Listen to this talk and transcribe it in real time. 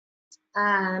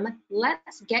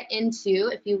Let's get into,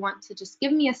 if you want to just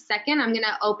give me a second, I'm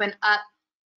gonna open up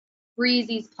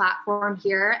Breezy's platform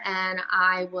here and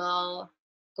I will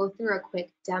go through a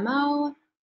quick demo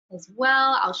as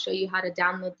well. I'll show you how to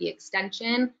download the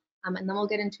extension and then we'll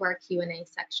get into our Q&A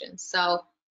section. So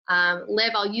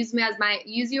Liv, I'll use you as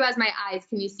my eyes.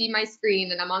 Can you see my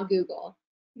screen? And I'm on Google.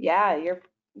 Yeah, you're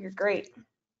great.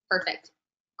 Perfect.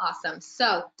 Awesome.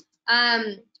 So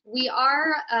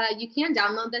you can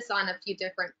download this on a few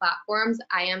different platforms.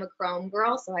 I am a Chrome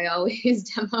girl, so I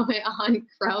always demo it on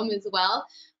Chrome as well.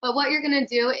 But what you're going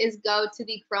to do is go to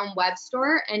the Chrome web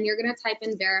store and you're going to type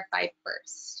in verified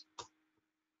first.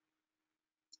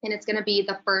 And it's going to be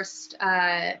the first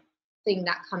thing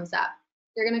that comes up.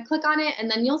 You're going to click on it and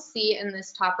then you'll see in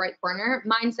this top right corner,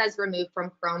 mine says remove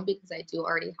from Chrome because I do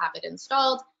already have it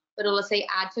installed, but it'll say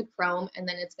add to Chrome and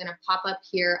then it's going to pop up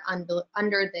here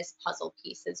under this puzzle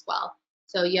piece as well.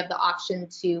 So you have the option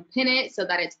to pin it so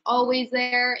that it's always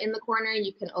there in the corner.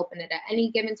 You can open it at any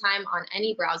given time on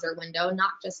any browser window,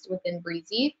 not just within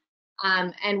Breezy.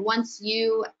 And once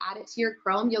you add it to your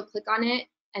Chrome, you'll click on it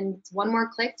and it's one more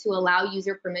click to allow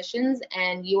user permissions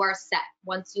and you are set.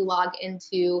 Once you log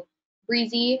into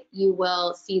Breezy, you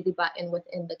will see the button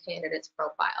within the candidate's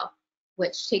profile,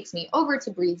 which takes me over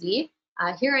to Breezy.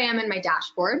 Here I am in my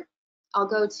dashboard. I'll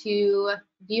go to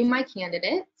view my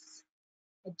candidates.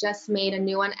 I just made a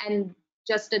new one, and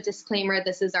just a disclaimer,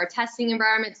 this is our testing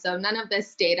environment, so none of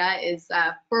this data is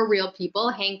for real people.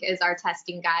 Hank is our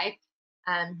testing guy.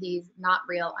 He's not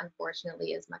real,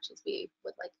 unfortunately, as much as we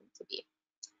would like him to be.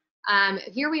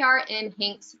 Here we are in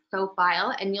Hank's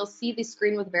profile, and you'll see the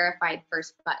screen with verified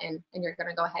first button, and you're going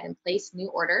to go ahead and place new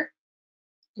order,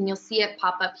 and you'll see it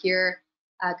pop up here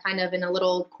kind of in a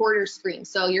little quarter screen.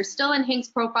 So you're still in Hank's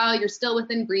profile, you're still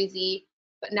within Breezy,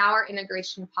 but now our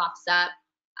integration pops up.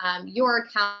 Your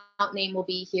account name will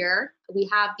be here. We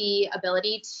have the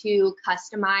ability to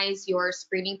customize your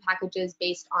screening packages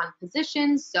based on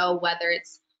positions. So whether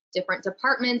it's different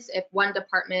departments, if one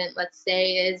department, let's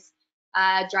say, is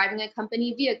driving a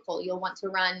company vehicle, you'll want to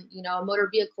run, a motor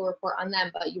vehicle report on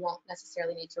them, but you won't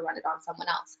necessarily need to run it on someone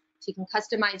else. So you can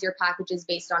customize your packages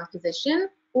based on position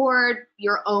or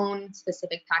your own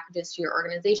specific packages to your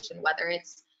organization, whether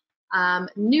it's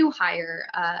new hire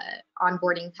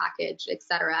onboarding package,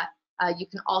 etc. You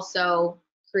can also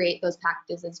create those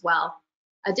packages as well.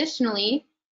 Additionally,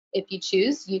 if you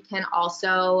choose, you can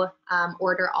also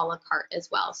order a la carte as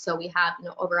well. So we have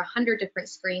over 100 different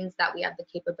screens that we have the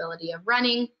capability of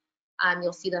running.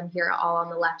 You'll see them here all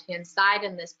on the left-hand side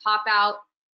in this pop-out.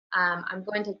 I'm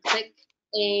going to click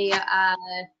a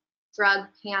drug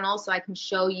panel so I can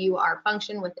show you our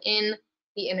function within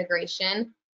the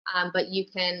integration, but you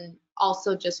can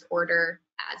also just order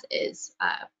as is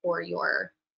for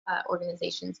your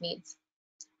organization's needs.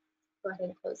 Go ahead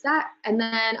and close that. And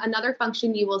then another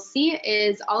function you will see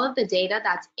is all of the data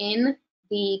that's in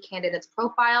the candidate's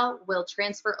profile will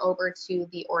transfer over to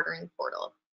the ordering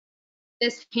portal.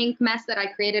 This Hank mess that I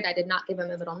created, I did not give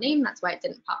him a middle name. That's why it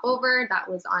didn't pop over. That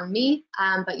was on me.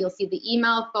 But you'll see the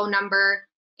email, phone number,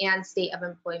 and state of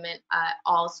employment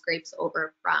all scrapes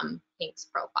over from Hank's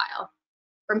profile.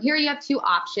 From here, you have two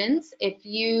options.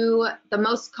 The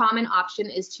most common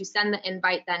option is to send the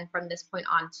invite then from this point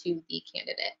on to the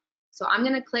candidate. So I'm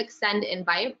going to click send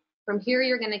invite. From here,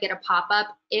 you're going to get a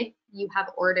pop-up if you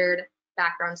have ordered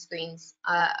background screens,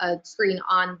 a screen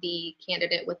on the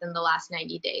candidate within the last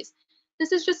 90 days.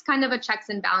 This is just kind of a checks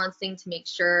and balancing to make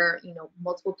sure,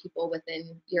 multiple people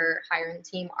within your hiring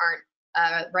team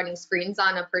aren't running screens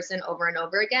on a person over and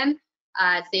over again,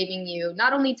 saving you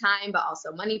not only time, but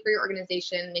also money for your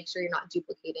organization. Make sure you're not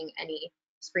duplicating any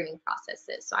screening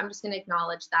processes. So I'm just going to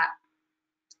acknowledge that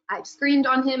I've screened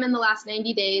on him in the last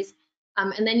 90 days.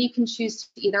 And then you can choose to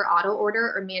either auto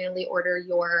order or manually order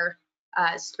your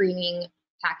screening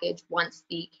package once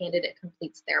the candidate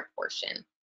completes their portion.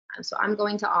 So I'm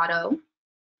going to auto,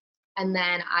 and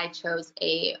then I chose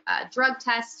a drug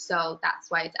test, so that's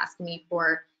why it's asking me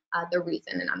for the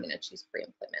reason, and I'm going to choose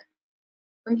pre-employment.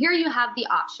 From here, you have the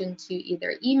option to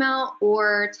either email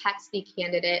or text the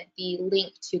candidate the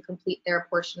link to complete their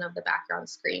portion of the background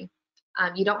screen.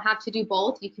 You don't have to do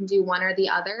both. You can do one or the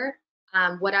other.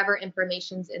 Whatever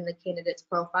information's in the candidate's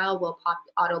profile will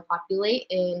auto-populate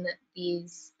in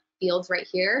these fields right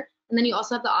here. And then you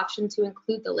also have the option to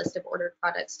include the list of ordered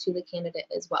products to the candidate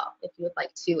as well, if you would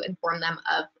like to inform them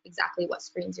of exactly what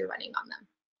screens you're running on them.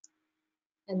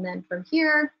 And then from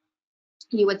here,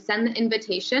 you would send the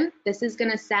invitation. This is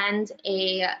going to send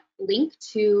a link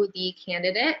to the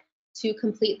candidate to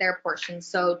complete their portion.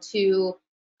 So to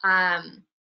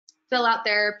fill out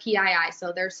their PII,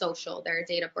 so their social, their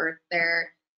date of birth,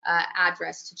 their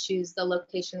address to choose the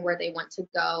location where they want to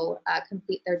go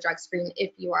complete their drug screen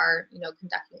if you are,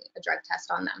 conducting a drug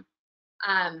test on them.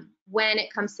 When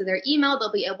it comes to their email,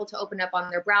 they'll be able to open up on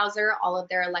their browser. All of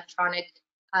their electronic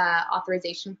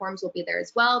authorization forms will be there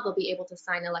as well. They'll be able to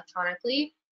sign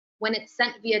electronically. When it's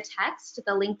sent via text,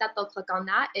 the link that they'll click on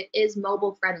that, it is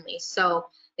mobile friendly. So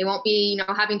they won't be,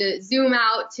 having to zoom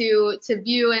out to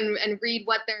view and read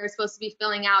what they're supposed to be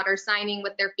filling out or signing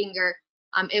with their finger.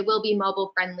 It will be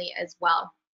mobile friendly as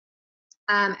well.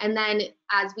 And then,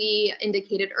 as we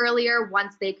indicated earlier,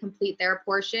 once they complete their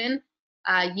portion,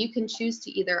 you can choose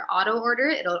to either auto order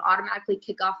it, it'll automatically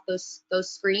kick off those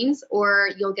screens, or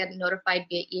you'll get notified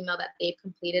via email that they've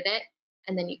completed it,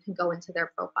 and then you can go into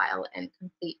their profile and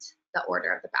complete the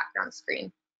order of the background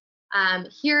screen.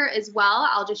 Here as well,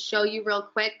 I'll just show you real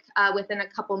quick within a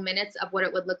couple minutes of what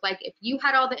it would look like if you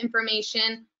had all the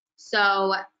information.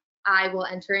 So I will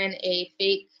enter in a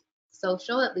fake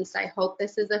social, at least I hope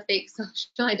this is a fake social.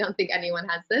 I don't think anyone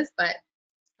has this, but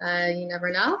you never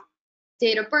know.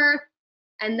 Date of birth,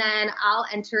 and then I'll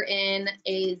enter in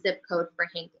a zip code for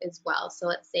Hank as well. So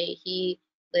let's say he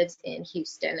lives in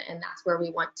Houston, and that's where we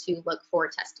want to look for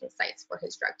testing sites for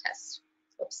his drug test.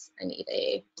 Oops, I need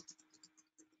a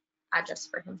address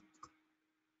for him.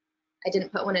 I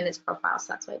didn't put one in his profile,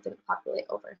 so that's why it didn't populate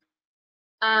over.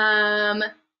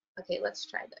 Okay, let's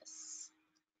try this.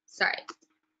 Sorry.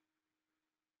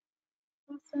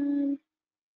 Awesome.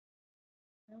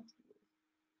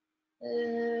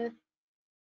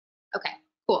 Okay,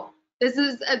 cool. This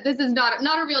is not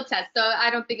a real test, so I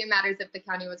don't think it matters if the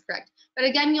county was correct. But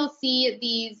again, you'll see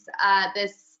these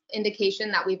this indication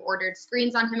that we've ordered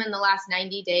screens on him in the last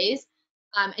 90 days,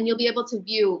 and you'll be able to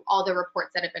view all the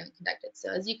reports that have been conducted. So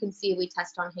as you can see, we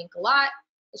test on Hank a lot.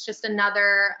 It's just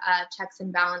another checks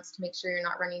and balance to make sure you're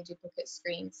not running duplicate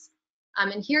screens.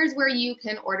 And here's where you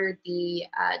can order the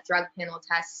drug panel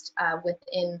test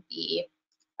within the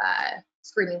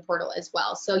screening portal as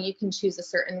well. So you can choose a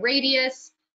certain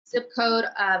radius, zip code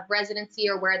of residency,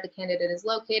 or where the candidate is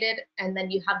located, and then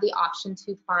you have the option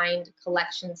to find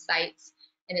collection sites,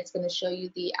 and it's going to show you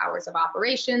the hours of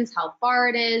operations, how far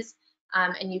it is,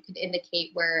 and you can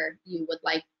indicate where you would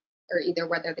like, or either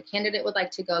whether the candidate would like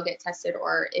to go get tested,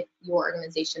 or if your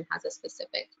organization has a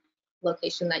specific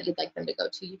location that you'd like them to go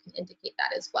to, you can indicate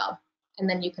that as well. And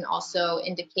then you can also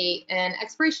indicate an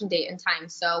expiration date and time.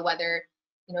 So whether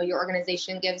your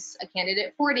organization gives a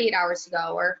candidate 48 hours to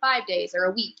go, or 5 days, or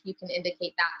a week, you can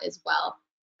indicate that as well.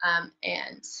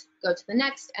 And go to the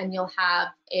next, and you'll have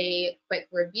a quick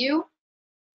review.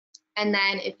 And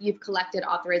then if you've collected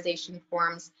authorization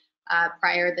forms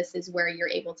prior, this is where you're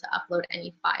able to upload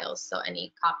any files. So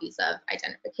any copies of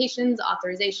identifications,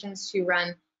 authorizations to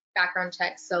run background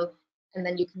checks. So, and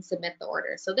then you can submit the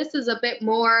order. So this is a bit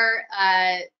more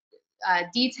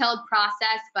detailed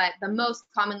process, but the most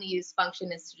commonly used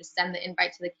function is to just send the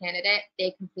invite to the candidate.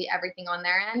 They complete everything on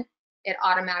their end. It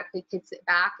automatically kicks it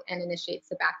back and initiates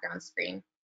the background screen.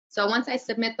 So once I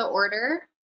submit the order,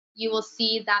 you will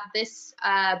see that this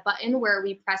button where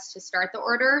we press to start the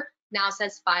order now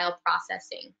says file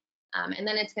processing. And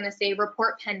then it's going to say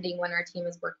report pending when our team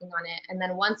is working on it. And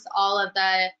then once all of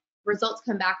the results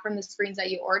come back from the screens that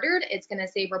you ordered, it's going to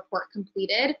say report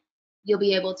completed. You'll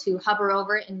be able to hover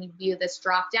over it and view this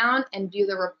drop down and view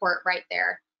the report right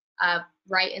there,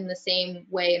 right in the same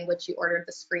way in which you ordered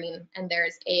the screen. And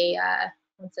there's a,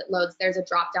 once it loads, there's a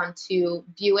drop down to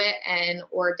view it and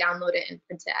or download it and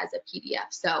print it as a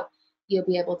PDF. So you'll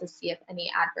be able to see if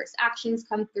any adverse actions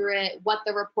come through it, what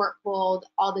the report pulled,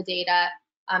 all the data.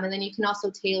 And then you can also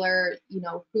tailor,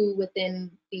 who within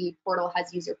the portal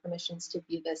has user permissions to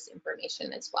view this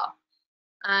information as well.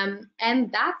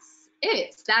 And that's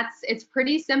it. It's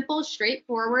pretty simple,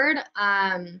 straightforward.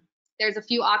 There's a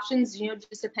few options,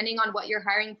 just depending on what your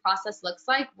hiring process looks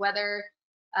like, whether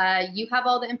you have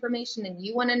all the information and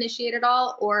you want to initiate it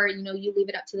all, or you leave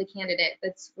it up to the candidate.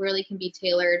 That's really can be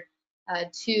tailored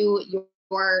to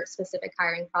your specific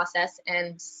hiring process.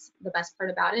 And the best part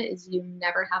about it is you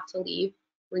never have to leave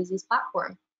Breezy's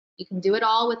platform. You can do it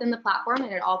all within the platform,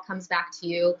 and it all comes back to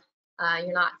you.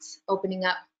 You're not opening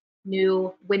up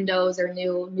new windows or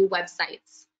new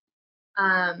websites.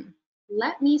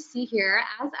 Let me see here.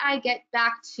 As I get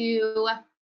back to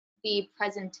the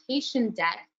presentation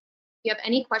deck, if you have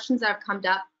any questions that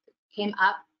have came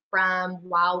up from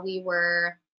while we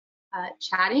were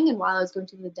chatting and while I was going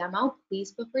through the demo,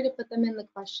 please feel free to put them in the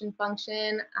question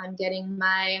function. I'm getting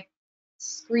my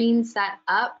screen set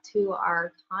up to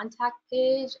our contact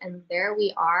page, and there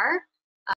we are.